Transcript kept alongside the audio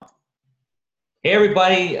Hey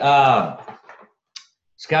everybody,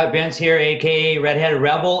 Scott Benz here, aka Redheaded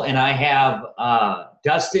Rebel, and I have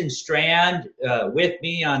Dustin Strand with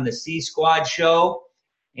me on the C Squad show.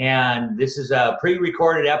 And this is a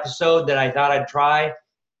pre-recorded episode that I thought I'd try.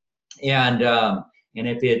 And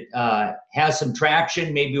if it has some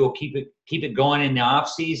traction, maybe we'll keep it going in the off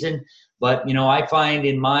season. But I find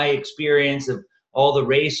in my experience of all the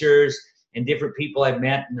racers and different people I've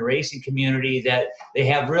met in the racing community that they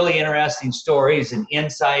have really interesting stories and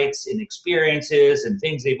insights and experiences and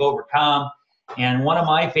things they've overcome. And one of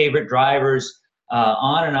my favorite drivers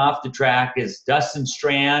on and off the track is Dustin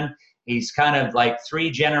Strand. He's kind of like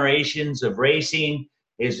three generations of racing.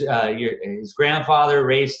 His grandfather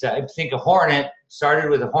raced, I think, a Hornet. Started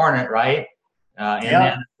with a Hornet, right? And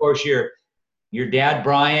then, of course, your dad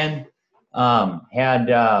Brian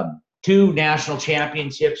had two national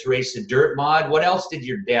championships. Raced a dirt mod. What else did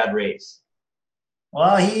your dad race?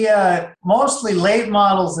 Well, he mostly late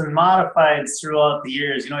models and modifieds throughout the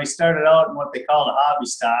years. He started out in what they called a hobby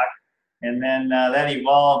stock, and then that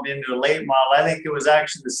evolved into a late model. I think it was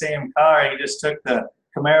actually the same car. He just took the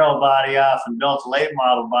Camaro body off and built a late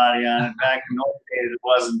model body on it. Back in those days, it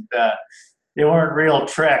wasn't. They weren't real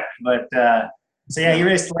trick, but so yeah, he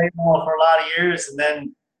raced late model for a lot of years, and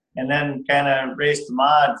then kind of raced the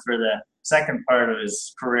mod for the second part of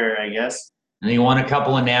his career, I guess. And he won a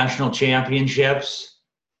couple of national championships.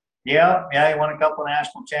 Yeah, he won a couple of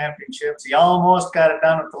national championships. He almost got it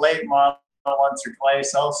done with the late model once or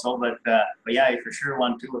twice, also, but yeah, he for sure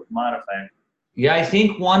won two with the modified. Yeah, I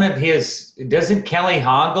think one of his, doesn't Kelly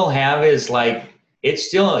Hoggle have his, like,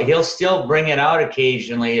 he'll still bring it out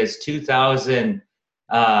occasionally as 2000,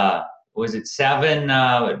 was it 7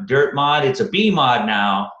 dirt mod? It's a B mod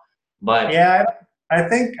now, but. Yeah, I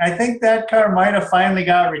think that car might have finally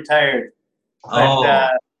got retired.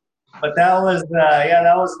 But, but that was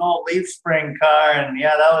that was an old Leaf Spring car, and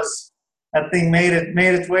that thing made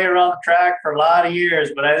its way around the track for a lot of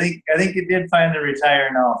years. But I think it did finally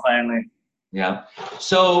retire now, finally. Yeah.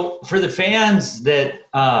 So for the fans that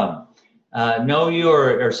know you,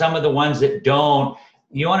 or some of the ones that don't,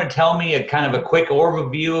 you want to tell me a kind of a quick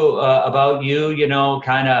overview about you?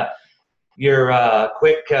 Kind of your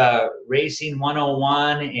quick racing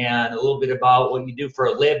 101 and a little bit about what you do for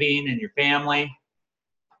a living and your family.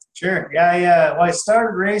 Sure. Yeah. Well, I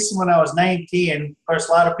started racing when I was 19. Of course,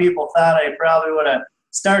 a lot of people thought I probably would have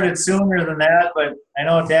started sooner than that, but I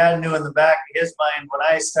know Dad knew in the back of his mind when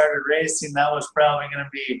I started racing, that was probably going to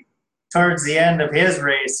be towards the end of his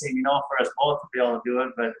racing, for us both to be able to do it.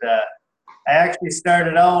 But I actually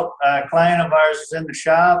started out, a client of ours was in the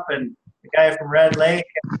shop, and the guy from Red Lake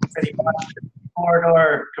said he bought a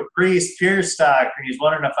four-door Caprice pure stock, and he's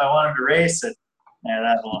wondering if I wanted to race it. And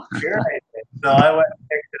I thought, well, sure I did. So I went and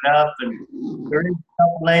picked it up, and there was a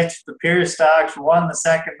couple nights with the pure stocks. Won the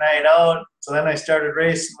second night out. So then I started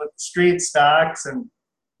racing with the street stocks, and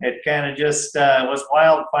it kind of just was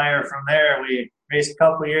wildfire from there. We raced a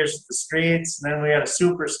couple of years with the streets, and then we had a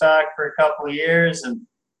super stock for a couple of years, and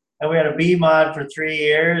then we had a B mod for 3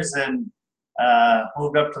 years, and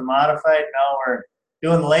moved up to the modified. Now we're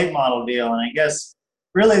doing the late model deal, and I guess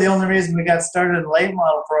really the only reason we got started in the late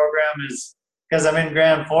model program is because I'm in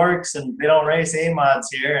Grand Forks and they don't race A mods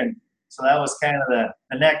here, and so that was kind of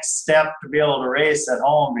the next step to be able to race at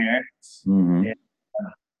home here. Mm-hmm. Yeah.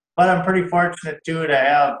 But I'm pretty fortunate too to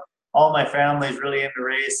have all my family's really into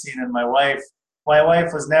racing, and my wife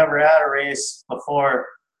was never at a race before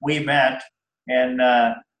we met, and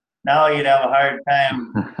now you'd have a hard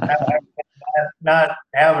time not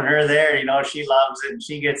having her there. She loves it and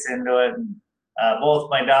she gets into it. And both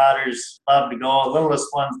my daughters love to go. The littlest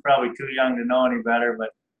one's probably too young to know any better, but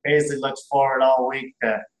Paisley looks forward all week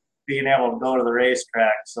to being able to go to the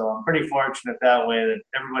racetrack. So I'm pretty fortunate that way that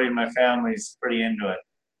everybody in my family's pretty into it.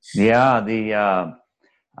 Yeah,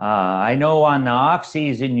 I know on the off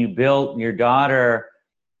season you built your daughter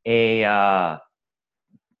a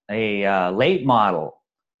late model.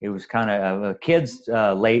 It was kind of a kid's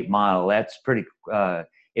late model. That's pretty.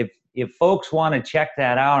 If folks want to check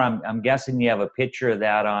that out, I'm guessing you have a picture of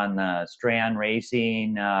that on the Strand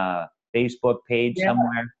Racing Facebook page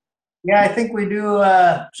somewhere. Yeah, I think we do.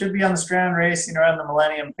 Should be on the Strand Racing or on the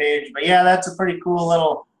Millennium page. But yeah, that's a pretty cool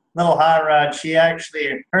little hot rod. She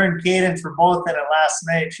actually, her and Cadence were both in it last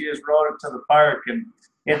night. She just rode it to the park, and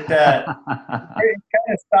it kind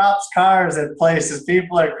of stops cars at places.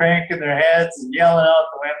 People are cranking their heads and yelling out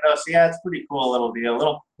the window. So yeah, it's a pretty cool little deal.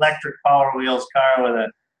 Little electric Power Wheels car with a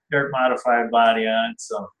dirt modified body on it.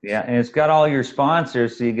 So yeah, and it's got all your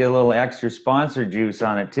sponsors, so you get a little extra sponsor juice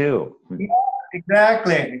on it too. Yeah,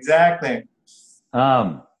 exactly.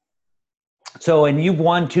 So, and you've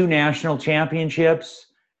won 2 national championships,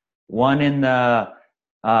 one in the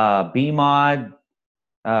B mod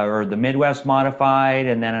or the Midwest modified,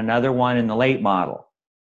 and then another one in the late model.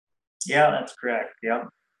 Yeah, that's correct. Yeah.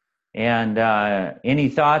 And any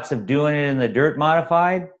thoughts of doing it in the dirt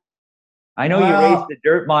modified? I know you race Well, the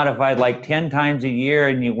dirt modified like 10 times a year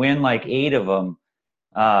and you win like 8 of them.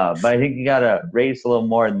 But I think you got to race a little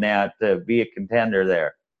more than that to be a contender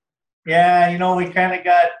there. yeah, we kind of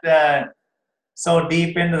got so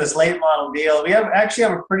deep into this late model deal. We actually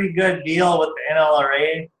have a pretty good deal with the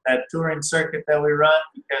NLRA, that touring circuit that we run,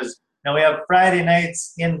 because we have Friday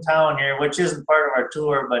nights in town here, which isn't part of our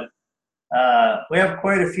tour, but we have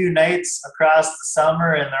quite a few nights across the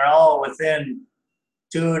summer, and they're all within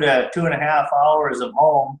 2 to 2.5 hours of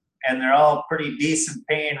home, and they're all pretty decent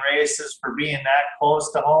paying races for being that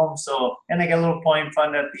close to home. So, and they get a little point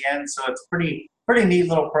fund at the end, so it's pretty neat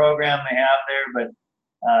little program they have there. But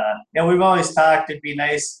yeah, we've always talked it'd be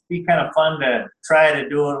nice, be kind of fun to try to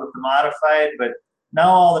do it with the modified, but now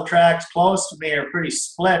all the tracks close to me are pretty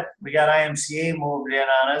split. We got IMCA moved in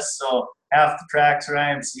on us, so half the tracks are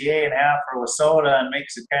IMCA and half are WISSOTA, and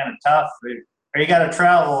makes it kind of tough. Or you got to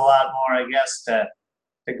travel a lot more, I guess, to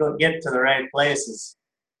go get to the right places.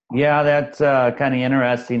 Yeah, that's kind of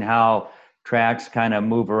interesting how tracks kind of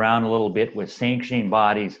move around a little bit with sanctioning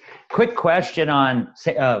bodies. Quick question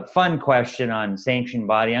fun question on sanctioning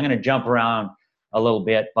body. I'm going to jump around a little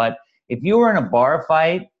bit, but if you were in a bar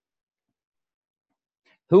fight,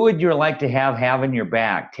 who would you like to have in your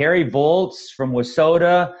back? Terry Volz from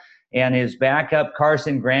WISSOTA and his backup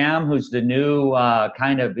Carson Graham, who's the new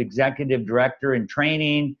kind of executive director in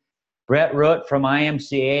training, Brett Root from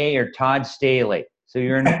IMCA, or Todd Staley? So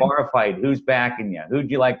you're in a bar fight. Who's backing you? Who'd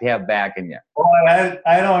you like to have backing you? Boy,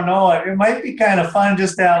 I don't know. It might be kind of fun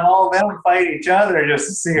just to have all of them fight each other just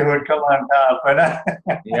to see who would come on top. But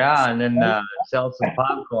yeah, and then sell some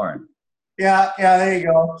popcorn. Yeah, there you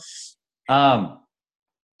go.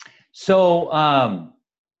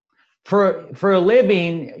 For a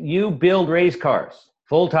living, you build race cars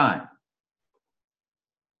full time.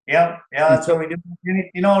 Yeah, that's what we do.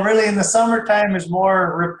 Really in the summertime is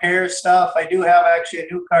more repair stuff. I do have actually a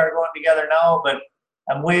new car going together now, but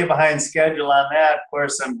I'm way behind schedule on that. Of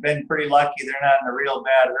course, I've been pretty lucky they're not in a real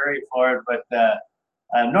bad hurry for it. But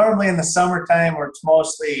normally in the summertime, where it's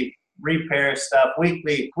mostly repair stuff,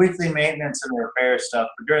 weekly maintenance and repair stuff.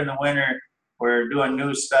 But during the winter, we're doing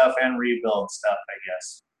new stuff and rebuild stuff, I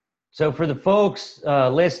guess. So for the folks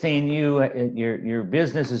listening, your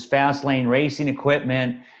business is Fast Lane Racing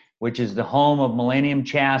Equipment, which is the home of Millennium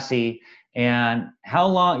Chassis. And how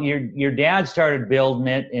long your dad started building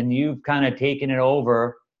it, and you've kind of taken it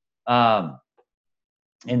over. And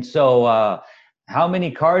so, how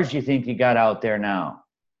many cars do you think you got out there now?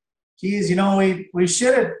 Geez, we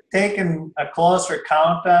should have taken a closer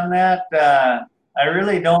count on that. I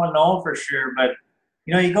really don't know for sure, but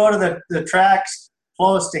you go to the tracks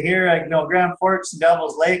close to here, Grand Forks and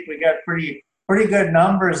Devil's Lake, we got pretty good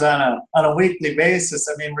numbers on a weekly basis.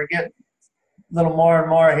 I mean, we're getting a little more and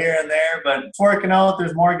more here and there, but it's working out.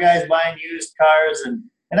 There's more guys buying used cars, and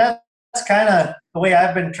that's kind of the way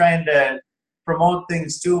I've been trying to promote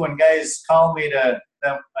things too. When guys call me a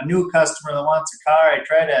new customer that wants a car, I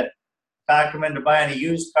try to talk them into buying a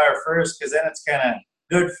used car first, because then it's kind of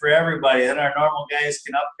good for everybody. Then our normal guys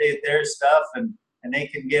can update their stuff, and they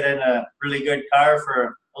can get in a really good car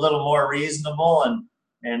for a little more reasonable.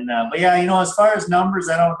 But yeah, as far as numbers,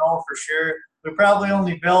 I don't know for sure. We probably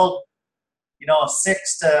only build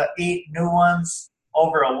 6 to 8 new ones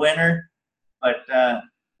over a winter. But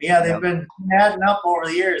yeah, they've been adding up over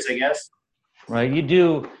the years, I guess. Right. You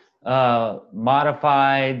do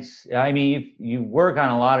modifieds. I mean, you work on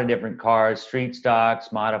a lot of different cars, street stocks,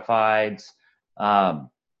 modifieds,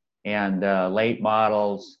 and late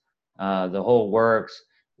models, the whole works.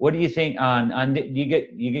 What do you think on you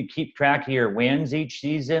get keep track of your wins each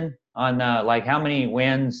season on like how many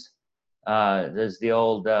wins does the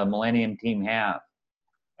old Millennium team have?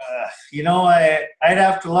 I'd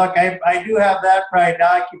have to look. I do have that probably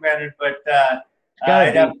documented, but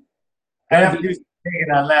I'd have to do some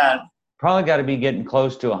digging on that. Probably got to be getting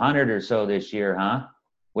close to 100 or so this year, huh?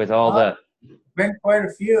 With all been quite a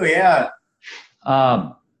few, yeah.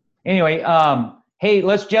 Anyway, hey,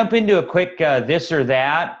 let's jump into a quick this or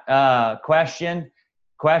that questions,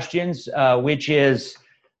 which is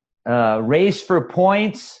race for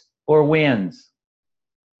points or wins?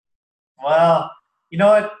 Well,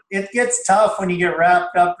 it gets tough when you get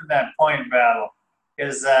wrapped up in that point battle,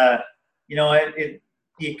 because you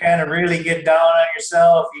kind of really get down on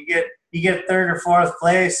yourself. You get third or fourth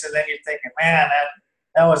place, and then you're thinking, man,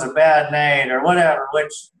 that was a bad night or whatever,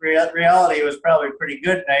 which reality was probably a pretty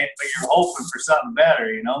good night, but you're hoping for something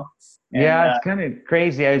better, you know? And, Yeah, it's kind of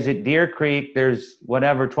crazy. I was at Deer Creek. There's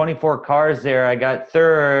 24 cars there. I got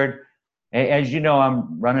third. As you know,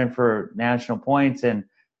 I'm running for national points and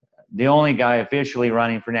the only guy officially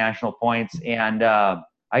running for national points. And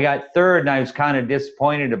I got third and I was kind of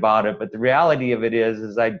disappointed about it. But the reality of it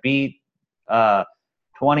is I beat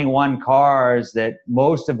 21 cars that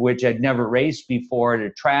most of which I'd never raced before at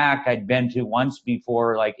a track I'd been to once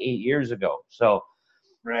before, like 8 years ago. So,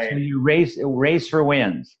 right. So you race for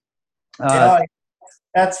wins.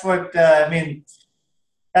 That's what I mean.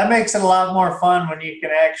 That makes it a lot more fun when you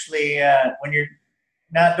can actually when you're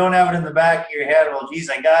don't have it in the back of your head. Well, geez,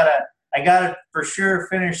 I gotta for sure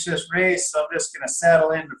finish this race, so I'm just gonna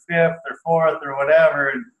settle into fifth or fourth or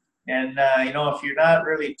whatever. And you know, if you're not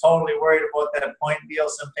really totally worried about that point deal,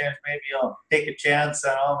 sometimes maybe you'll take a chance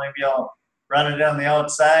on, oh, maybe I'll run it on the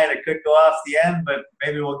outside. I could go off the end, but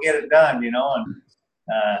maybe we'll get it done, you know. And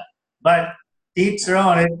but each their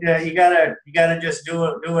own. You gotta just do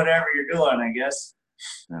whatever you're doing, I guess.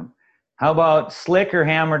 How about slick or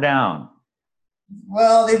hammer down?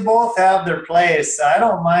 Well, they both have their place. I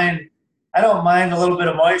don't mind a little bit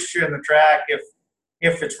of moisture in the track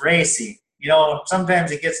if it's racy. You know, sometimes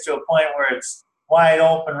it gets to a point where it's wide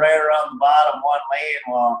open right around the bottom one lane.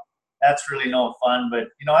 Well, that's really no fun. But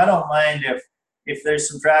you know, I don't mind if there's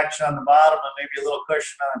some traction on the bottom and maybe a little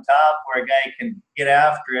cushion on the top where a guy can get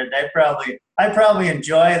after it. I probably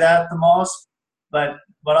enjoy that the most. But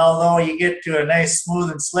although you get to a nice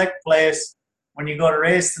smooth and slick place, when you go to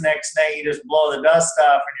race the next night, you just blow the dust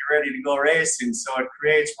off and you're ready to go racing. So it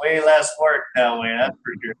creates way less work that way. That's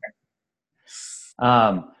for sure.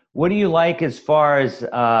 What do you like as far as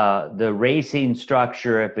the racing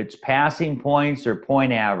structure, if it's passing points or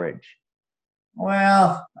point average?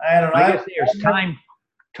 Well, I don't know. I guess there's time.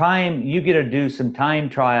 You get to do some time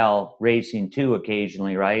trial racing too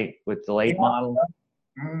occasionally, right? With the late model.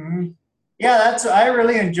 Mm-hmm. Yeah, I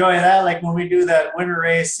really enjoy that. Like when we do that winter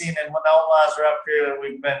racing and when the Outlaws are up here,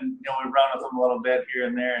 we've been, you know, we run with them a little bit here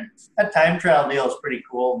and there. And that time trial deal is pretty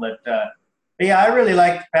cool. But yeah, I really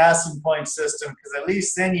like the passing point system because at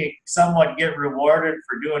least then you somewhat get rewarded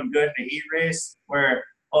for doing good in a heat race. Where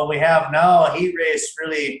what we have now, a heat race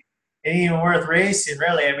really ain't even worth racing,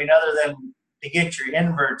 really. I mean, other than to get your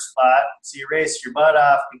invert spot, so you race your butt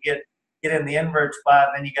off to get in the invert spot,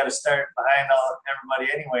 and then you got to start behind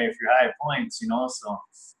everybody anyway if you're high points, you know. So,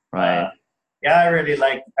 right. Yeah, I really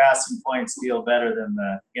like the passing points deal better than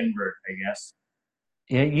the invert, I guess.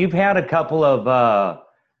 Yeah, you've had a couple of.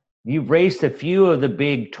 You've raced a few of the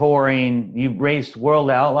big touring. You've raced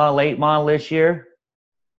World Outlaw late model this year.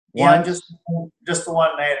 Yeah, just the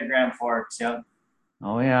one night at Grand Forks. Yeah.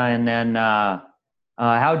 Oh yeah, and then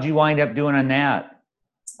how'd you wind up doing on that?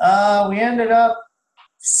 We ended up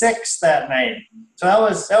 6th that night, so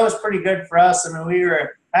that was pretty good for us. I mean,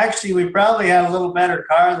 we probably had a little better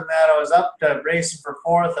car than that. I was up to racing for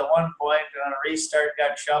 4th at one point, and on a restart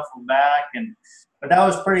got shuffled back, but that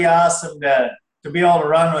was pretty awesome to be able to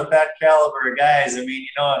run with that caliber of guys. I mean, you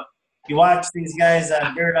know, you watch these guys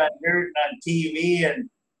on dirt and on TV, and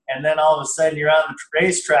then all of a sudden you're on the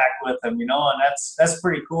racetrack with them, you know, and that's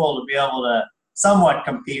pretty cool to be able to somewhat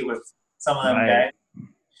compete with some of them guys.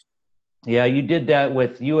 Yeah, you did that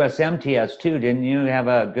with USMTS too, didn't you? Have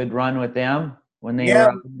a good run with them when they were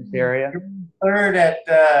up in this area? 3rd at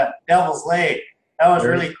Devil's Lake. That was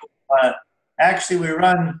really cool. Actually,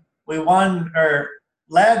 we won or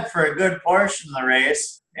led for a good portion of the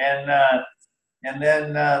race, and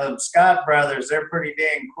then the Scott brothers, they're pretty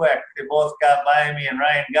dang quick. They both got by me and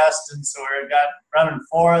Ryan Gustin, so we got running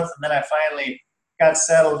 4th, and then I finally got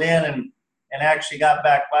settled in and actually got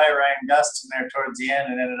back by Ryan Gustin there towards the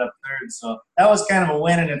end and ended up 3rd. So that was kind of a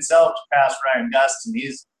win in itself to pass Ryan Gustin.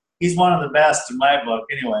 He's one of the best in my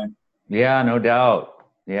book anyway. Yeah, no doubt.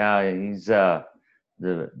 Yeah, he's the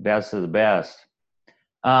best of the best.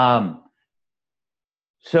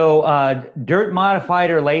 So dirt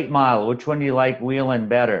modified or late model, which one do you like wheeling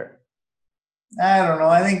better? I don't know.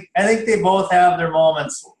 I think they both have their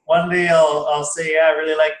moments. One day I'll say, yeah, I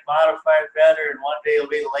really like modified better, and one day it'll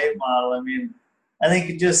be the late model. I mean, I think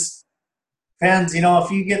it just depends. You know,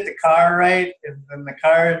 if you get the car right and the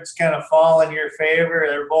cards kind of fall in your favor,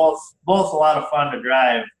 they're both a lot of fun to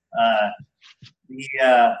drive.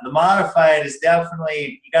 The modified is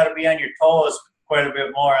definitely, you got to be on your toes quite a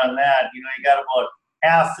bit more on that. You know, you got about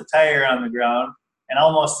half the tire on the ground and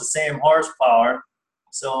almost the same horsepower.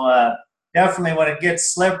 So definitely when it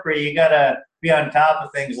gets slippery, you got to be on top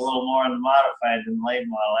of things a little more on the modified than the late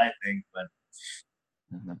model, I think. But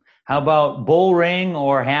how about bull ring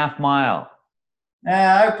or half mile?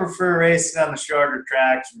 I prefer racing on the shorter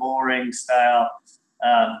tracks, bull ring style.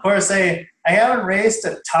 Of course, I haven't raced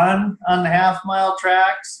a ton on the half-mile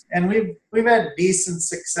tracks, and we've had decent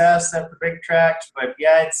success at the big tracks. But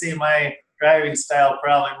yeah, I'd say my driving style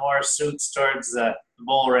probably more suits towards the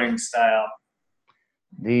bull ring style.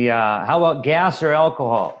 The how about gas or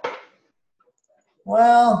alcohol?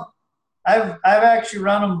 Well, I've actually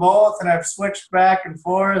run them both, and I've switched back and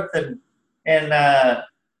forth, and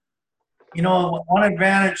you know, one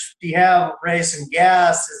advantage you have racing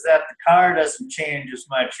gas is that the car doesn't change as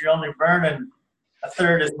much. You're only burning a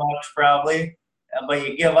third as much probably, but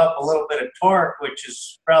you give up a little bit of torque, which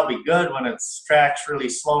is probably good when it's track's really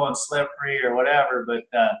slow and slippery or whatever. But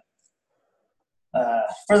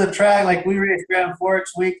for the track, like we race Grand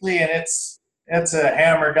Forks weekly, and it's a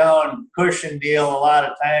hammer down cushion deal a lot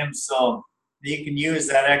of times, so you can use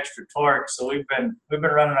that extra torque. So we've been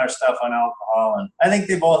running our stuff on alcohol, and I think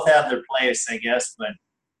they both have their place, I guess. But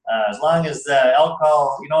as long as the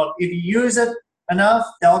alcohol, you know, if you use it enough,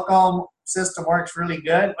 the alcohol system works really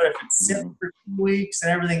good. But if it's sitting for 2 weeks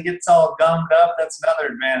and everything gets all gummed up, that's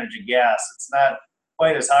another advantage of gas. It's not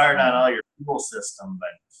quite as hard on all your fuel system, but.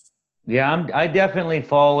 Yeah, I definitely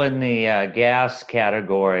fall in the gas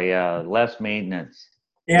category, less maintenance.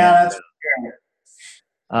 Yeah, that's fair.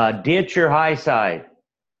 Ditch or high side?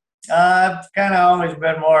 I've kind of always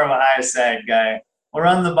been more of a high side guy. I'll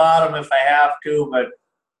run the bottom if I have to, but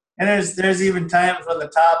and there's even times when the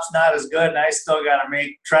top's not as good, and I still got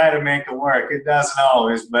to try to make it work. It doesn't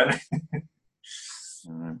always, but.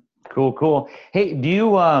 Cool. Hey, do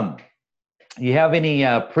you have any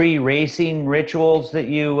pre-racing rituals that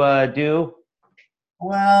you do?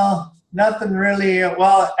 Well, nothing really.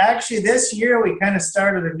 Well, actually, this year we kind of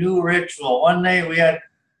started a new ritual. One night we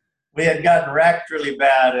had gotten wrecked really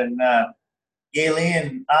bad, and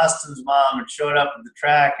Gayleen, Austin's mom, had showed up at the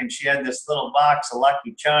track, and she had this little box of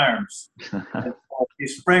Lucky Charms. She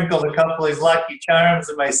sprinkled a couple of these Lucky Charms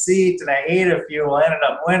in my seat, and I ate a few. I ended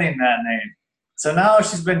up winning that night. So now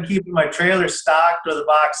she's been keeping my trailer stocked with a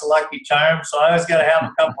box of Lucky Charms. So I always got to have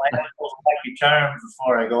a couple of handfuls of Lucky Charms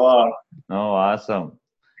before I go out. Oh, awesome.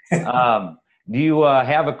 Do you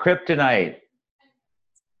have a kryptonite?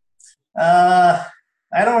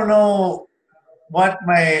 I don't know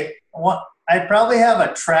I probably have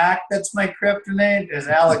a track that's my kryptonite is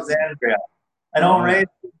Alexandria. I don't race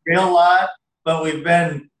a real lot, but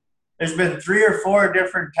there's been 3 or 4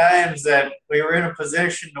 different times that we were in a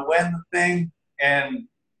position to win the thing, and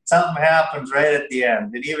something happens right at the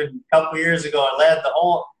end. And even a couple years ago, I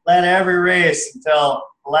led every race until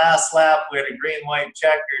the last lap. We had a green, white,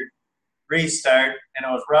 checkered restart, and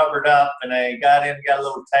it was rubbered up, and I got a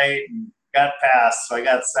little tight and got past, so I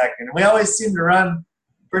got second. And we always seem to run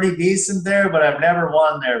pretty decent there, but I've never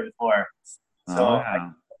won there before. So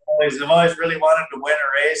I've always really wanted to win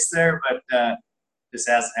a race there, but this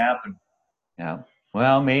hasn't happened. Yeah.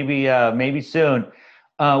 Well, maybe soon.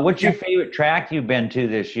 What's your favorite track you've been to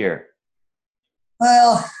this year?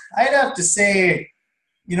 Well, I'd have to say,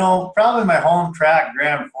 you know, probably my home track,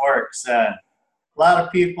 Grand Forks. A lot of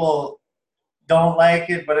people don't like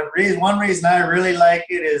it, but one reason I really like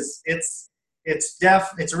it is it's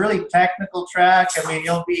a really technical track. I mean,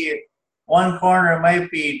 you'll be one corner, it might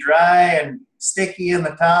be dry and sticky in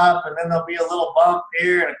the top, and then there'll be a little bump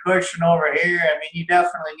here and a cushion over here. I mean, you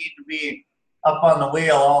definitely need to be up on the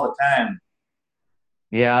wheel all the time.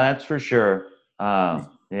 Yeah, that's for sure.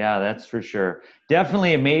 That's for sure.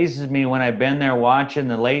 Definitely amazes me when I've been there watching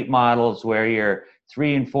the late models where you're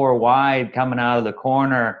 3 and 4 wide coming out of the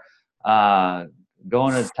corner,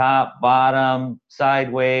 going to the top, bottom,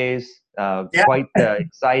 sideways. Quite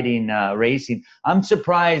exciting racing. I'm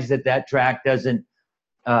surprised that track doesn't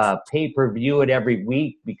pay-per-view it every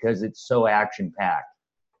week because it's so action-packed.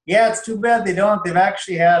 Yeah, it's too bad they don't. They've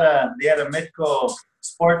actually had a Midco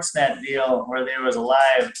Sportsnet deal where there was a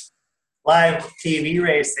live TV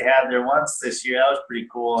race they had there once this year. That was pretty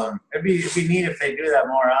cool, and it'd be neat if they do that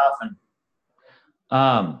more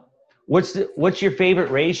often. What's your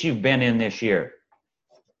favorite race you've been in this year?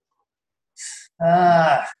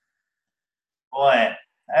 Boy,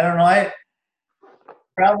 I don't know.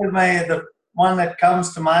 Probably the one that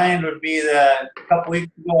comes to mind would be a couple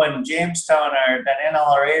weeks ago in Jamestown, that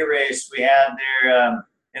NLRA race we had there.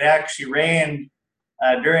 It actually rained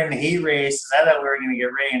during the heat race. I thought we were going to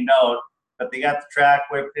get rained out, but they got the track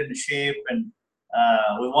whipped into shape, and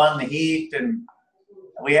we won the heat, and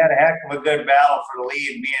we had a heck of a good battle for the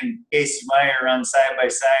lead. Me and Casey Meyer run side by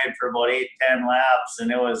side for about 8-10 laps, and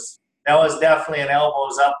that was definitely an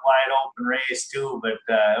elbows up wide open race too, but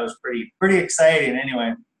it was pretty exciting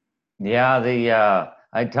anyway. Yeah,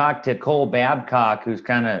 I talked to Cole Babcock, who's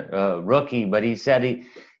kind of a rookie, but he said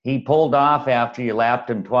he pulled off after you lapped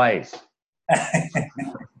him twice.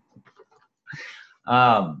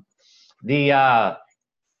 The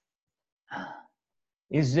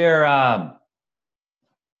is there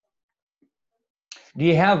do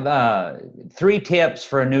you have 3 tips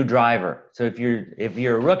for a new driver? So if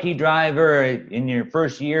you're a rookie driver in your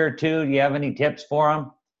first year or two, do you have any tips for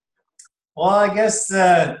them? Well, I guess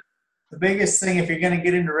the biggest thing, if you're going to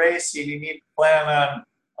get into racing, you need to plan on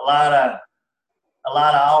a lot of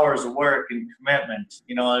hours of work and commitment.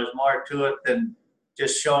 You know, there's more to it than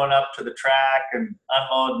just showing up to the track and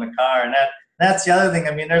unloading the car. And that's the other thing.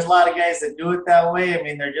 I mean, there's a lot of guys that do it that way. I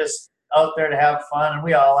mean, they're just out there to have fun, and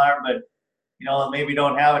we all are, but you know, maybe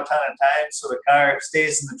don't have a ton of time, so the car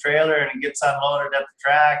stays in the trailer and it gets unloaded at the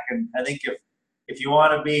track. And I think if you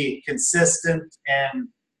want to be consistent and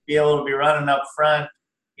be able to be running up front,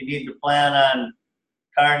 you need to plan on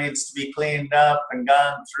car needs to be cleaned up and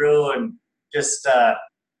gone through, and just a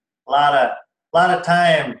lot of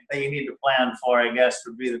time that you need to plan for, I guess,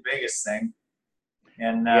 would be the biggest thing.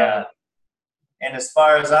 And and as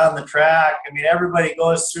far as on the track, I mean, everybody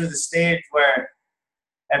goes through the stage where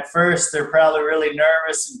at first they're probably really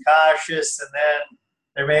nervous and cautious, and then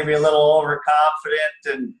they're maybe a little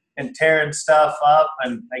overconfident and tearing stuff up.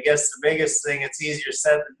 And I guess the biggest thing, it's easier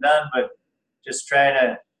said than done, but just try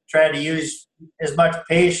to use as much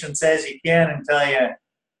patience as you can until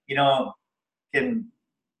you know, can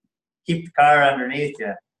keep the car underneath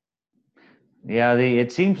you. Yeah,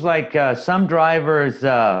 it seems like some drivers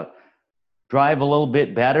drive a little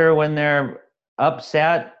bit better when they're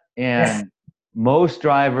upset, and most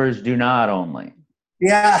drivers do not only.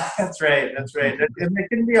 Yeah, that's right. That's right. There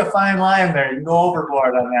can be a fine line there. You can go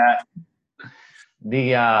overboard on that.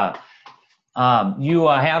 You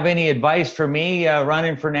have any advice for me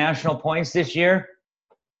running for national points this year?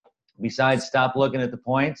 Besides stop looking at the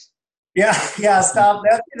points? Yeah, stop.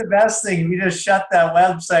 That'd be the best thing. You just shut that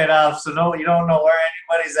website off, so you don't know where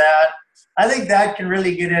anybody's at. I think that can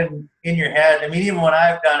really get in your head. I mean, even when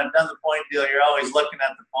I've done the point deal, you're always looking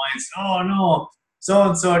at the points. Oh no, so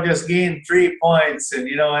and so just gained 3 points, and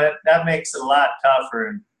you know that makes it a lot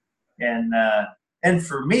tougher. And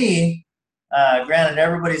for me, granted,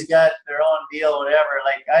 everybody's got their own deal, whatever.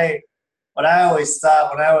 Like what I always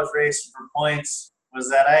thought when I was racing for points was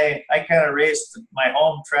that I kind of raced my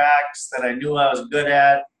home tracks that I knew I was good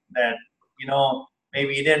at. That, you know,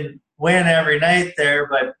 maybe you didn't win every night there,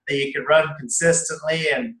 but that you could run consistently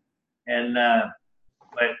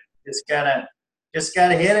but just gotta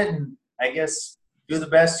hit it, and I guess do the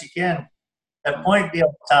best you can. That point deal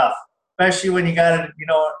is tough, especially when you got to, you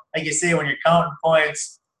know, like you say, when you're counting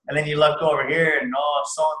points and then you look over here and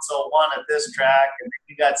so and so won at this track and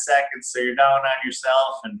you got second, so you're down on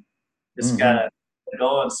yourself, and just gotta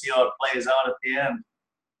go and see how it plays out at the end.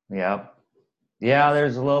 Yeah,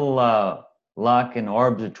 there's a little luck and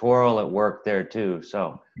orbs of twirl at work there too.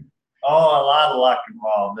 So a lot of luck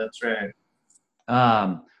involved. That's right.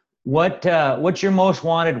 What's your most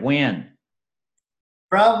wanted win?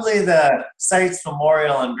 Probably the Sites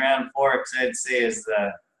Memorial in Grand Forks, I'd say, is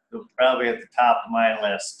probably at the top of my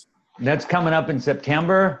list. That's coming up in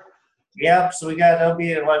September? Yep, so that'll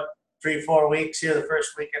be in 3-4 weeks here. The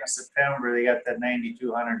first weekend of September, they got that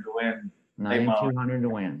 9,200 to win. 9,200 to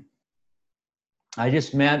win. I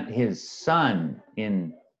just met his son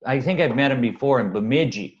I think I've met him before in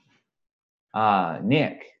Bemidji,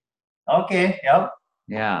 Nick. Okay, yep.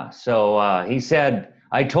 Yeah, so he said,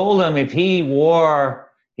 I told him if he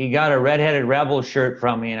got a Redheaded Rebel shirt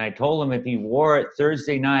from me, and I told him if he wore it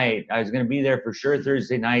Thursday night, I was going to be there for sure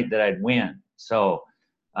Thursday night, that I'd win. So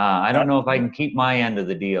I don't know if I can keep my end of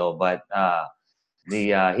the deal, but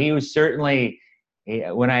he was certainly,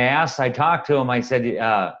 when I talked to him, I said,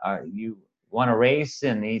 you want to race?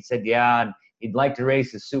 And he said, yeah, and he'd like to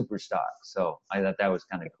race a super stock. So I thought that was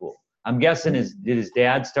kind of cool. I'm guessing did his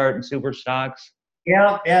dad start in super stocks?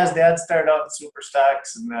 Yeah, his dad started out in super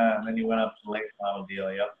stocks, and then he went up to the late model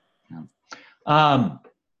deal. Yep.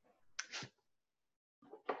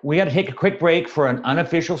 We got to take a quick break for an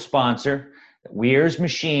unofficial sponsor, Weir's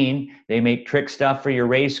Machine. They make trick stuff for your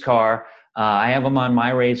race car. I have them on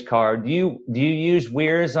my race car. Do you use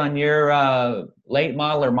Weir's on your late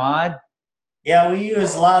model or mod? Yeah, we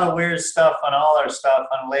use a lot of Weir's stuff on all our stuff,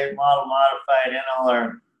 on late model, modified, and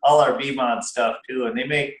all our V-mod stuff too. And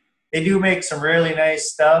they do make some really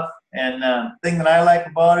nice stuff. And the thing that I like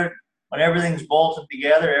about it, when everything's bolted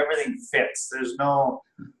together, everything fits. There's no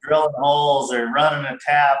drilling holes or running a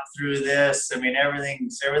tap through this. I mean,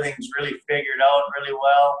 everything's really figured out really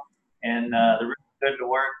well, and they're really good to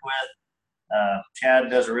work with. Chad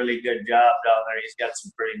does a really good job down there. He's got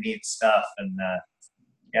some pretty neat stuff, and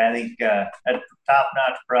yeah, I think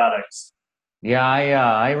top-notch products. Yeah,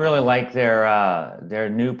 I really like their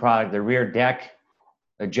new product, the rear deck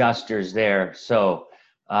adjusters there. So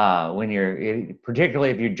when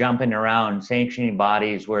particularly if you're jumping around sanctioning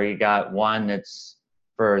bodies where you got one that's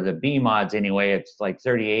for the B mods anyway, it's like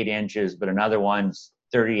 38 inches, but another one's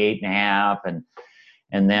 38 and a half, and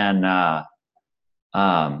then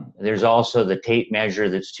there's also the tape measure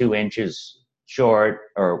that's 2 inches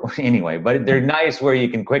short, or anyway, but they're nice where you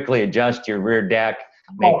can quickly adjust your rear deck,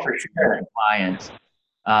 make Oh, sure for you're sure. in compliance.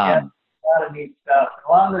 Yeah, a lot of neat stuff.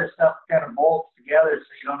 A lot of their stuff kind of bolts together, so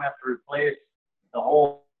you don't have to replace the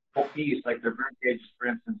whole piece. Like their bird cages, for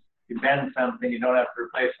instance, you bend something, you don't have to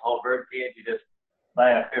replace the whole bird cage. You just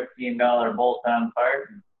buy a $15 bolt-on part,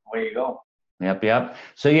 and away you go. Yep.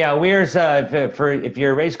 So yeah, Weir's if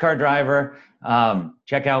you're a race car driver,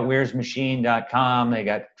 check out weirsmachine.com. They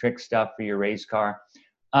got trick stuff for your race car.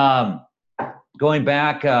 Going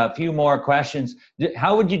back a few more questions.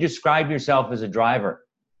 How would you describe yourself as a driver?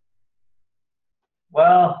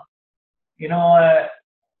 Well,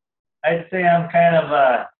 I'd say I'm kind of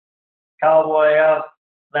a cowboy up,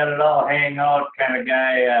 let it all hang out kind of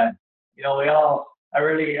guy. I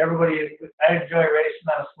enjoy racing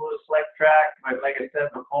on a smooth, slick track, but like I said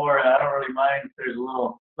before, I don't really mind if there's a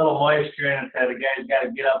little moisture in it that the guy's got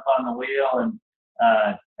to get up on the wheel, and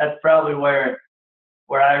that's probably where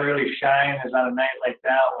I really shine is on a night like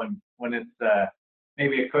that when it's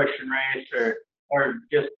maybe a cushion race or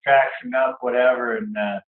just traction up, whatever, and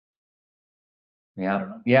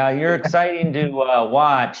yeah, you're exciting to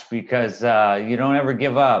watch because you don't ever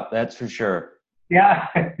give up. That's for sure. Yeah.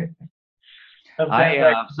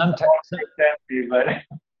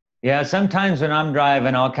 Sometimes when I'm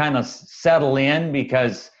driving, I'll kind of settle in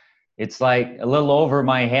because it's like a little over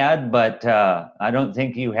my head, but I don't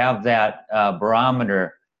think you have that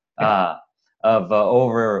barometer of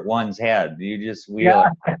over one's head. You just wheel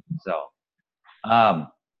it. So,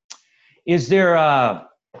 is there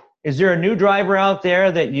a new driver out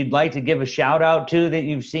there that you'd like to give a shout out to that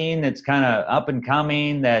you've seen that's kind of up and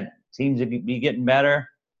coming that seems to be getting better?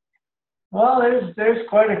 Well, there's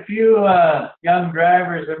quite a few young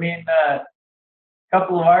drivers. I mean, a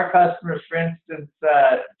couple of our customers, for instance,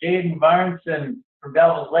 Jaden Barneson from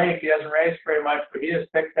Devil's Lake, he hasn't raced very much, but he just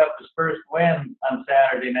picked up his first win on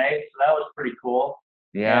Saturday night, so that was pretty cool.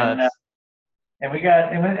 Yeah. And we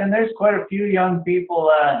got, and there's quite a few young people,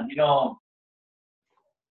 I'm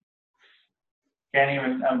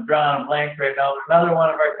drawing a blank right now. Another one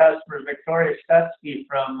of our customers, Victoria Stutsky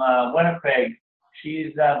from Winnipeg.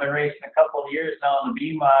 She's been racing a couple of years now on the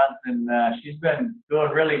B mods, and she's been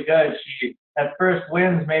doing really good. She at first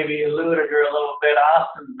wins maybe eluded her a little bit.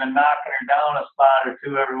 Austin's been knocking her down a spot or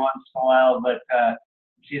two every once in a while, but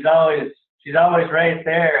she's always right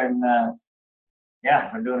there, and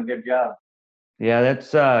yeah, we're doing a good job. Yeah,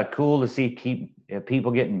 that's cool to see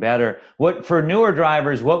people getting better. What for newer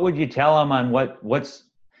drivers? What would you tell them on what's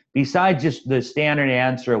besides just the standard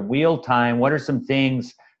answer of wheel time? What are some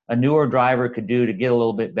things a newer driver could do to get a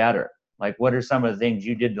little bit better? Like, what are some of the things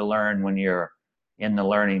you did to learn when you're in the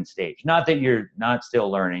learning stage? Not that you're not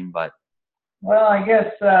still learning, but. Well, I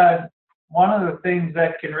guess one of the things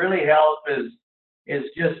that can really help is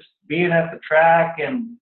just being at the track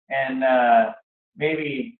and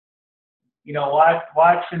maybe,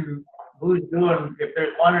 watching who's doing, if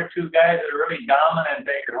there's one or two guys that are really dominant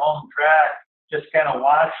at your home track, just kind of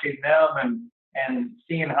watching them and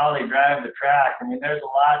seeing how they drive the track. I mean, there's a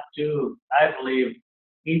lot to, I believe,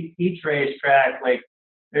 each racetrack. Like,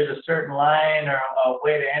 there's a certain line or a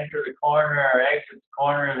way to enter the corner or exit the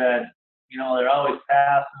corner that, they're always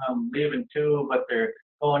passing them, leaving two, but they're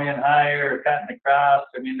going in higher or cutting across.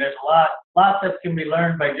 I mean, there's a lot that can be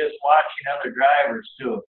learned by just watching other drivers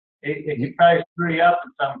too. It can probably screw you up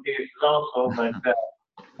in some cases also,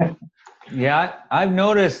 but yeah, I've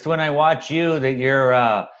noticed when I watch you that you're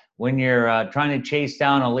when you're trying to chase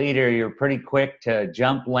down a leader, you're pretty quick to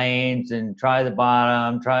jump lanes and try the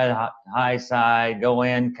bottom, try the high side, go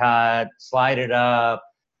in, cut, slide it up.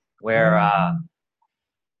 Where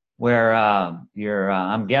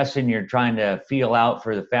I'm guessing you're trying to feel out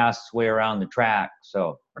for the fastest way around the track.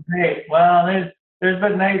 So. Right. Well, there's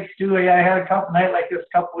been nights too. I had a night like this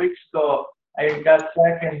a couple weeks ago. I got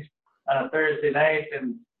second on a Thursday night,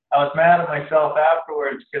 and I was mad at myself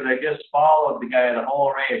afterwards because I just followed the guy the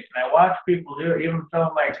whole race. And I watch people do it, even some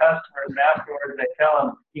of my customers, and afterwards I tell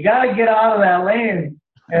them, you got to get out of that lane.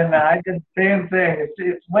 And I did the same thing.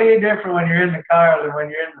 It's way different when you're in the car than when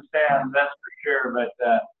you're in the stands, that's for sure.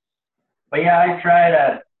 But yeah, I try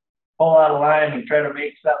to pull out of line and try to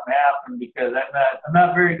make something happen because I'm not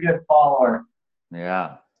a very good follower.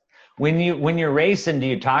 Yeah. When you're racing, do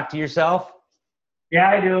you talk to yourself? Yeah,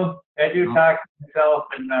 I do. I do talk to myself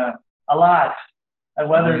and a lot. And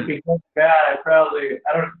whether it becomes bad,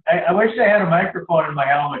 I wish I had a microphone in my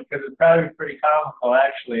helmet because it'd probably be pretty comical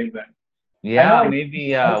actually. But yeah,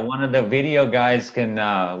 maybe one of the video guys can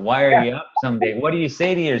wire you up someday. What do you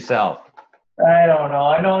say to yourself? I don't know.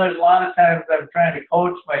 I know there's a lot of times I'm trying to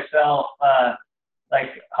coach myself,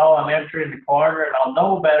 like how I'm entering the corner, and I'll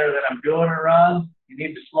know better that I'm doing it wrong. You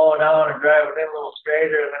need to slow down and drive it in a little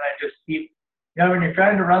straighter, and then I just keep. When you're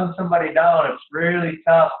trying to run somebody down, it's really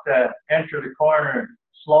tough to enter the corner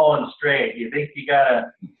slow and straight. You think you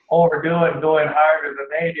gotta overdo it and go in harder than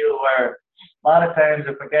they do. Where a lot of times,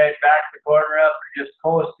 if a guy backs the corner up or just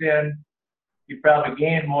coast in, you probably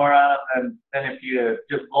gain more on it than if you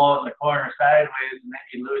just blow it in the corner sideways and then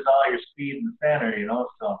you lose all your speed in the center.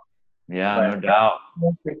 So. Yeah, no doubt.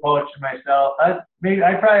 I'm coaching myself. I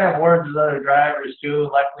probably have words with other drivers too.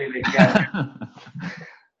 Luckily, they can.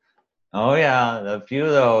 Oh yeah, a few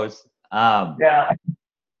of those. Yeah.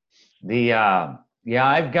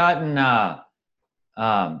 I've gotten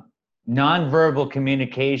nonverbal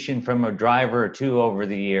communication from a driver or two over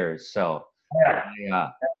the years. So yeah.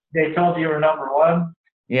 They told you were number one.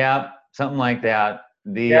 Yeah, something like that.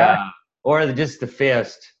 Or just the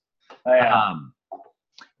fist. Oh,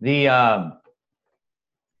 yeah.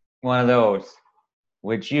 One of those,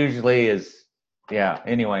 which usually is. Yeah.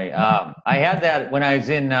 Anyway, I had that when I was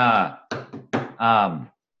in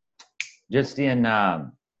just in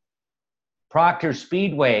Proctor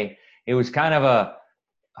Speedway. It was kind of a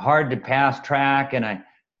hard to pass track, and I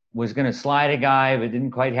was going to slide a guy, but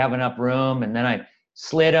didn't quite have enough room. And then I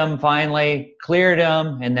slid him finally, cleared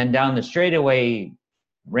him, and then down the straightaway, he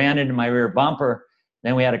ran into my rear bumper.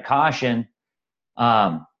 Then we had a caution.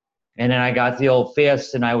 And then I got the old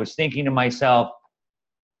fist, and I was thinking to myself,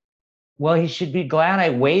 well, he should be glad I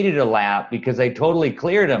waited a lap because I totally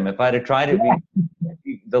cleared him. If I'd have tried it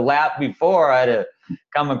the lap before, I'd have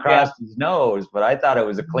come across his nose. But I thought it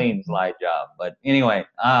was a clean slide job. But anyway,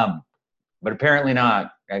 but apparently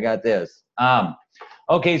not. I got this.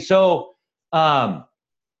 Okay, so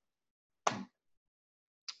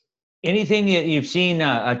anything that you've seen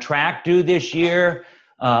a track do this year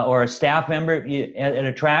or a staff member at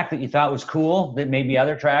a track that you thought was cool that maybe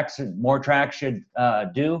more tracks should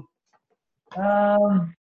do?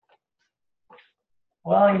 Well,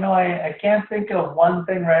 I can't think of one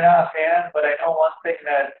thing right offhand, but I know one thing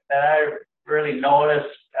that I really noticed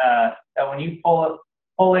that when you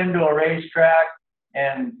pull into a racetrack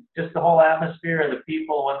and just the whole atmosphere of the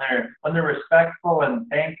people when they're respectful and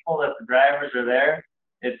thankful that the drivers are there,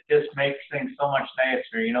 it just makes things so much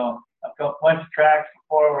nicer. I've went to tracks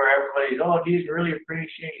before where everybody's, oh, geez, really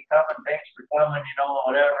appreciate you coming, thanks for coming,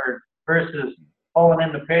 whatever, versus pulling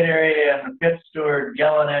in the pit area and the pit steward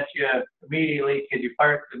yelling at you immediately because you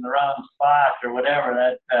parked in the wrong spot or whatever.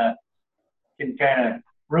 That can kind of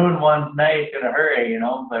ruin one's night in a hurry,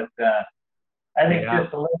 But I think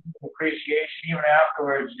just a little bit of appreciation, even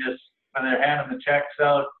afterwards, just when they're handing the checks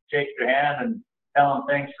out, shake their hand and tell them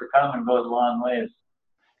thanks for coming goes a long ways.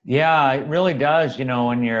 Yeah, it really does.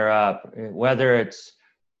 When you're whether it's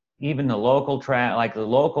even the local track, like the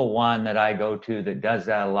local one that I go to that does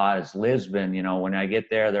that a lot is Lisbon. When I get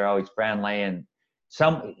there, they're always friendly, and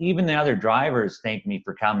even the other drivers thank me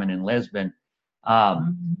for coming in Lisbon.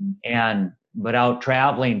 But out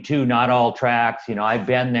traveling too, not all tracks. I've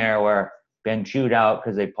been there where been chewed out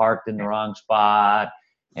because they parked in the wrong spot,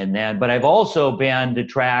 but I've also been to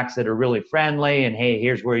tracks that are really friendly and hey,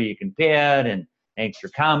 here's where you can pit and thanks for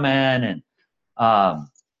coming, and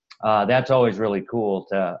that's always really cool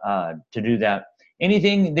to do that.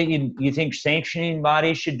 Anything that you think sanctioning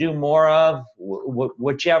bodies should do more of,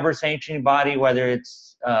 whichever sanctioning body, whether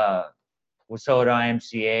it's WISSOTA,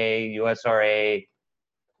 IMCA, USRA,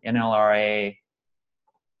 NLRA,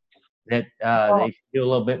 that they should do a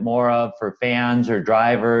little bit more of for fans or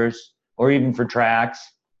drivers or even for tracks?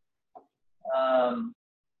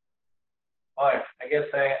 I guess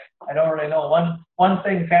I don't really know. One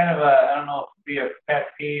thing kind of I don't know if it'd be a pet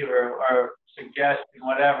peeve or suggestion,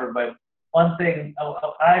 whatever, but one thing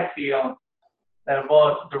I feel that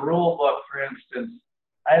about the rule book, for instance,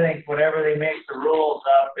 I think whenever they make the rules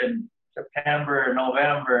up in September or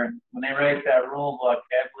November, when they write that rule book,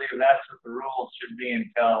 I believe that's what the rules should be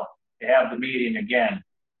until they have the meeting again,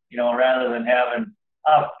 rather than having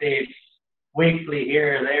updates weekly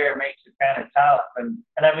here or there makes it kind of tough. And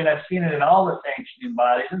I mean, I've seen it in all the sanctioning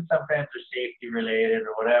bodies, and sometimes they're safety related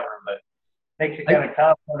or whatever, but it makes it kind of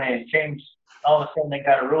tough when they change all of a sudden they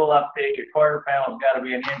got a rule update. Your quarter panel's got to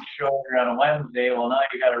be an inch shorter on a Wednesday. Well, now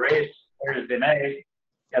you got to race Thursday night.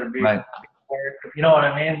 Got to be, right. you know what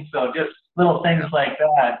I mean? So just little things like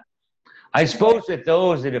that. I suppose that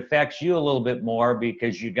those, it affects you a little bit more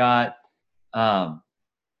because you got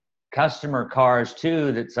customer cars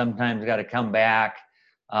too that sometimes got to come back,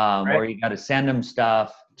 Right. or you got to send them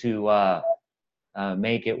stuff to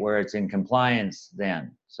make it where it's in compliance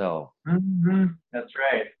then. So that's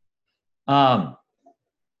right.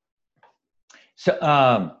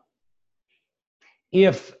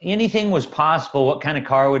 If anything was possible, what kind of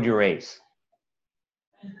car would you race?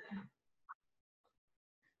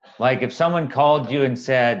 Like if someone called you and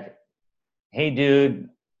said, hey dude,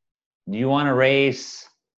 do you want to race?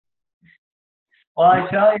 Well, I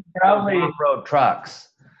tell you, probably off-road trucks.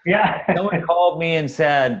 Yeah. Someone called me and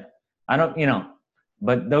said, I don't, you know,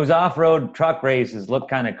 but those off-road truck races look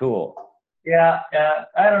kind of cool. Yeah.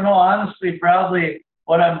 I don't know. Honestly, probably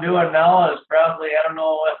what I'm doing now is probably, I don't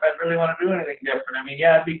know if I really want to do anything different. I mean,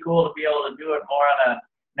 yeah, it'd be cool to be able to do it more on a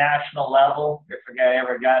national level if a guy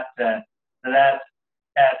ever got to that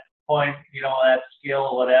point, you know, that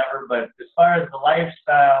skill, whatever. But as far as the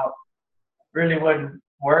lifestyle, really wouldn't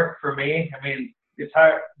work for me. I mean, it'd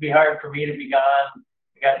be hard for me to be gone.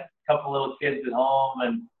 I got a couple little kids at home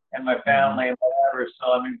and my family and whatever.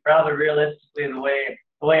 So I mean, probably realistically, the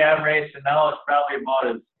way I'm racing now is probably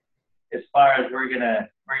about as far as we're gonna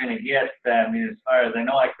get. I mean, as far as I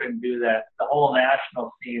know, I couldn't do that the whole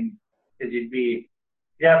national scene because you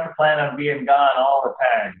have to plan on being gone all the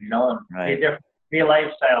time, you know, and right. be a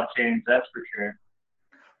lifestyle change, that's for sure.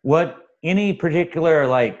 What any particular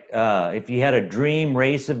like if you had a dream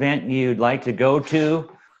race event you'd like to go to?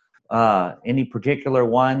 Any particular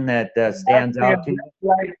one that stands out to you?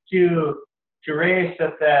 I'd like to race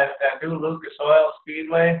at that new Lucas Oil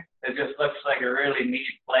Speedway. It just looks like a really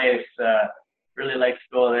neat place. Really like to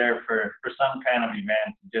go there for some kind of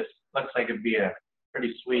event. It just looks like it'd be a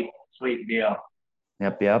pretty sweet deal.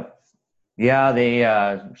 Yep. Yeah, they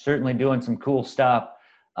certainly doing some cool stuff.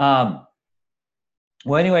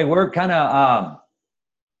 Well, anyway, we're kind of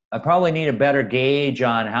I probably need a better gauge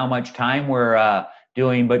on how much time we're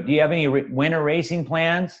doing, but do you have any winter racing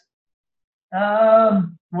plans?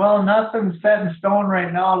 Well, nothing's set in stone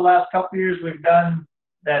right now. The last couple of years we've done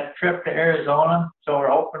that trip to Arizona, so we're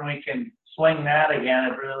hoping we can swing that again.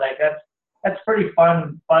 It's really like that's pretty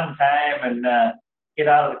fun time and get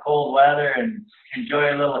out of the cold weather and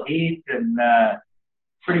enjoy a little heat and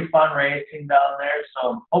pretty fun racing down there.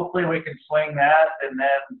 So hopefully we can swing that and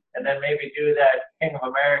then maybe do that King of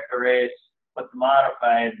America race with the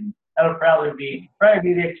modified. And that'll probably be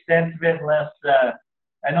the extent of it, unless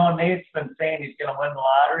I know Nate's been saying he's going to win the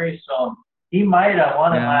lottery, so he might have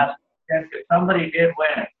won it last weekend because somebody did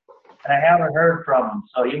win it, and I haven't heard from him,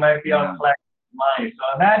 so he might be on collecting money. So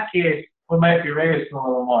in that case, we might be racing a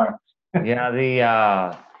little more.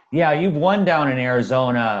 You've won down in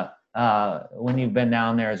Arizona when you've been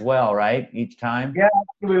down there as well, right? Each time. Yeah,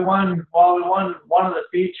 we won one of the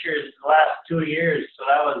features the last 2 years, so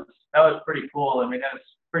that was pretty cool. I mean, that's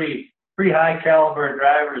pretty high caliber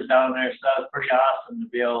drivers down there, so that was pretty awesome to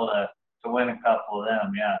be able to win a couple of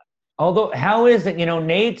them. Yeah. Although, how is it? You know,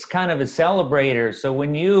 Nate's kind of a celebrator, so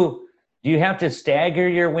when do you have to stagger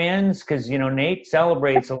your wins? Because you know Nate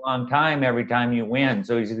celebrates a long time every time you win.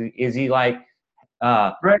 So is he like?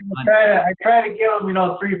 Right. I try to give him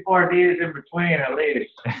 3-4 days in between at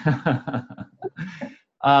least.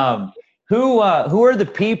 Who are the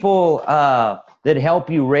people that help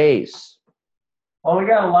you race? Well, we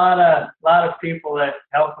got a lot of people that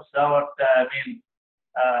help us out. I mean,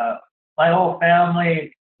 my whole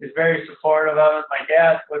family is very supportive of it. My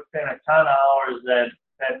dad puts in a ton of hours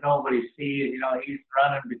that nobody sees. You know, he's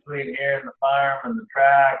running between here and the farm and the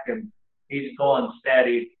track, and he's going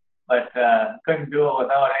steady. But couldn't do it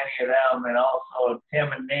without any of them. And also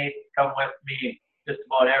Tim and Nate come with me just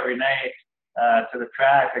about every night to the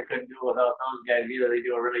track. I couldn't do it without those guys either. They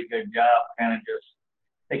do a really good job.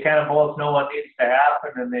 They kind of both know what needs to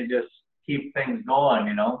happen, and they just keep things going,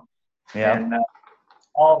 you know. Yeah. And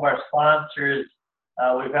all of our sponsors,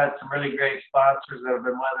 we've had some really great sponsors that have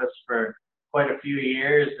been with us for quite a few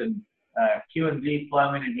years. And Q&Z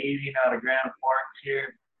Plumbing and Heating out of Grand Forks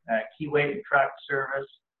here, Key Weight and Truck Service,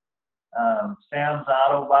 Sam's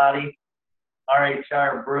Auto Body,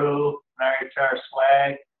 RHR Brew, RHR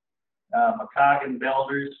Swag, McCoggan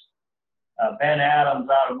Builders, Ben Adams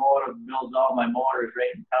Automotive builds all my motors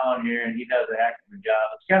right in town here, and he does a heck of a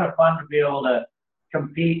job. It's kind of fun to be able to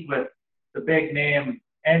compete with the big name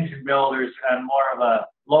engine builders on more of a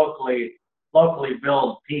locally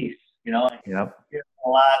built piece, you know. Yep. A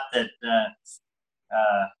lot that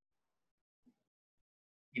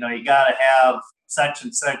you got to have such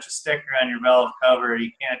and such a sticker on your valve cover.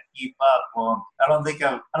 You can't keep up. Well, I don't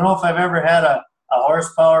know if I've ever had a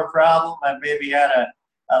horsepower problem. I've maybe had a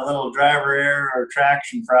little driver error or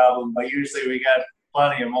traction problem, but usually we got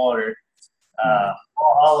plenty of motor.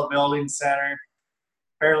 All the Building Center,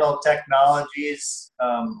 Parallel Technologies,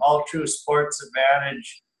 All True Sports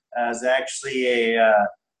Advantage is actually a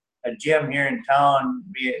gym here in town.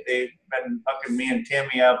 They've been hooking me and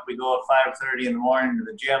Timmy up. We go at 5:30 in the morning to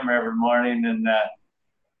the gym every morning, and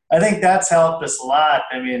I think that's helped us a lot.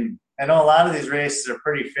 I mean, I know a lot of these races are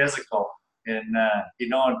pretty physical, and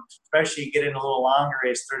especially you get in a little longer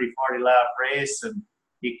race, 30, 40 lap race, and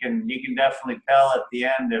you can definitely tell at the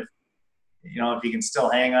end if you can still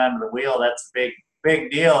hang on to the wheel. That's a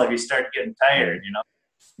big deal if you start getting tired.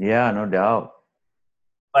 Yeah, no doubt.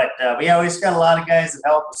 But yeah, we just got a lot of guys that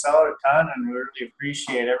help us out a ton, and we really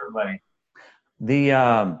appreciate everybody.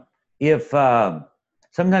 If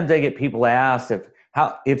sometimes I get people asked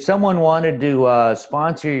if someone wanted to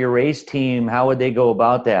sponsor your race team, how would they go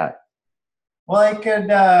about that? Well, they could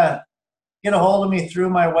get a hold of me through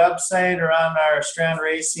my website or on our Strand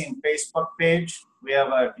Racing Facebook page. We have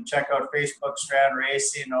you can check out Facebook Strand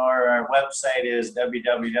Racing, or our website is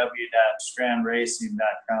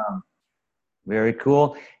www.strandracing.com. Very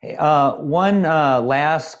cool. One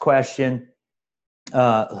last question.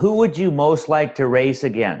 Who would you most like to race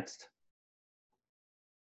against?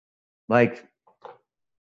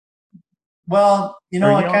 Well, you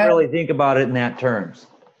don't really think about it in that terms.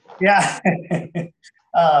 Yeah. It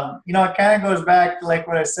kind of goes back to like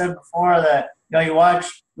what I said before, that, you watch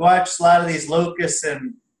a lot of these Lucas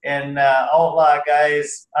and outlaw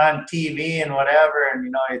guys on TV and whatever, and,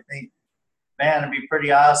 you think, man, it'd be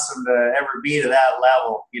pretty awesome to ever be to that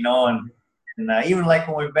level, and even like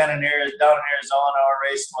when we've been down in Arizona, we're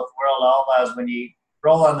racing with World Outlaws, when you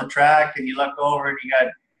roll on the track and you look over and you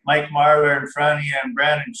got Mike Marlar in front of you and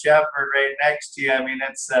Brandon Shepherd right next to you. I mean,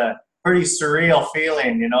 it's a pretty surreal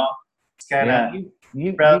feeling, It's kind of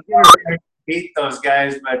you beat those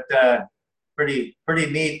guys, but pretty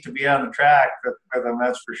neat to be on the track for them,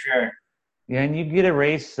 that's for sure. Yeah, and you get to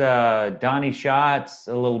race Donnie Schatz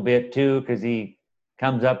a little bit too, because he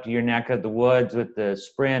comes up to your neck of the woods with the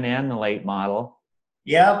sprint and the late model.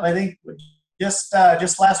 Yeah, I think just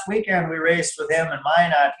last weekend we raced with him in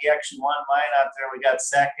Minot. He actually won Minot there. We got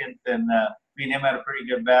second, and me and him had a pretty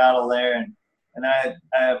good battle there. And I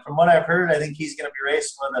from what I've heard, I think he's going to be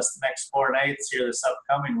racing with us the next 4 nights here this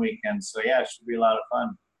upcoming weekend. So yeah, it should be a lot of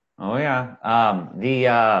fun. Oh yeah.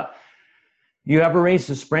 You ever race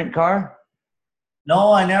a sprint car?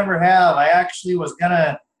 No, I never have. I actually was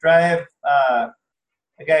gonna drive a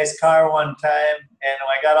guy's car one time, and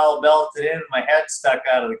I got all belted in, and my head stuck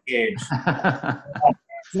out of the cage.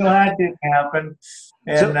 So that didn't happen.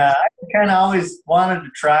 And I kind of always wanted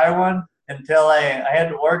to try one until I had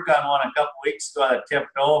to work on one a couple weeks ago that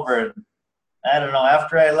tipped over. And I don't know,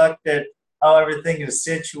 after I looked at how everything is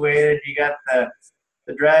situated, you got the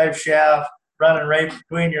drive shaft running right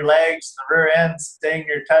between your legs, the rear end staying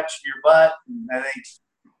there touching your butt. And I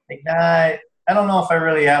think, I don't know if I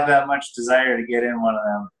really have that much desire to get in one of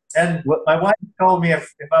them. And my wife told me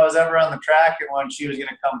if I was ever on the track in one, she was going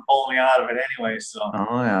to come pull me out of it anyway. So.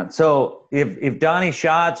 Oh yeah. So if Donnie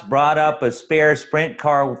Schatz brought up a spare sprint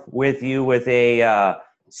car with you with a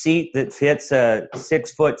seat that fits a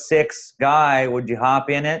 6'6" guy, would you hop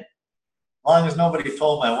in it? As long as nobody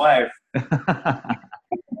told my wife.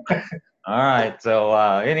 All right. So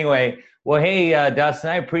anyway, well, hey, Dustin,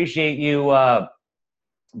 I appreciate you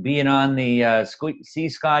being on the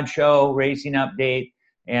C-Scod Show Racing Update,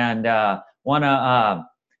 and want to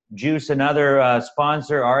juice another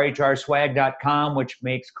sponsor, RHRswag.com, which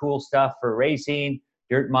makes cool stuff for racing,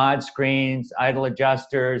 dirt mod screens, idle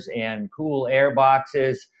adjusters, and cool air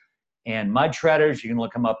boxes and mud shredders. You can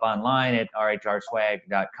look them up online at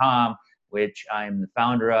RHRswag.com, which I'm the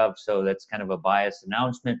founder of, so that's kind of a biased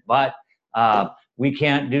announcement. But we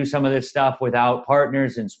can't do some of this stuff without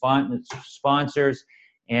partners and sponsors.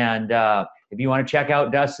 And if you want to check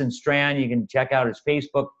out Dustin Strand, you can check out his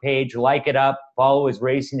Facebook page, like it up, follow his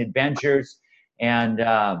racing adventures. And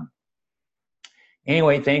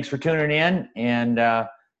anyway, thanks for tuning in. And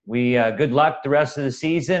we good luck the rest of the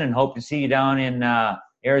season, and hope to see you down in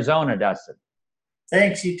Arizona, Dustin.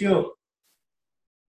 Thanks, you too.